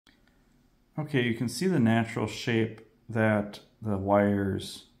Okay, you can see the natural shape that the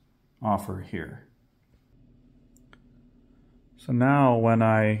wires offer here. So now when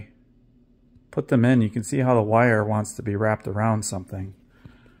I put them in, you can see how the wire wants to be wrapped around something.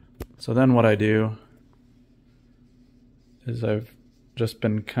 So then what I do is I've just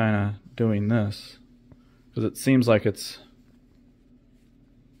been kind of doing this because it seems like it's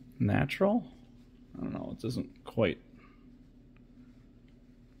natural. I don't know, it doesn't quite.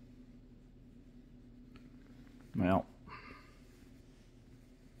 Well,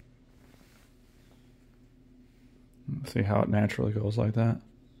 see how it naturally goes like that?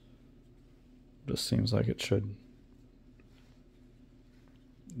 Just seems like it should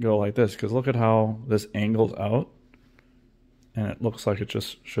go like this, because look at how this angles out, and it looks like it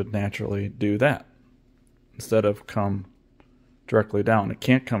just should naturally do that instead of come directly down. It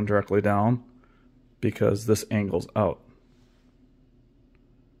can't come directly down because this angles out.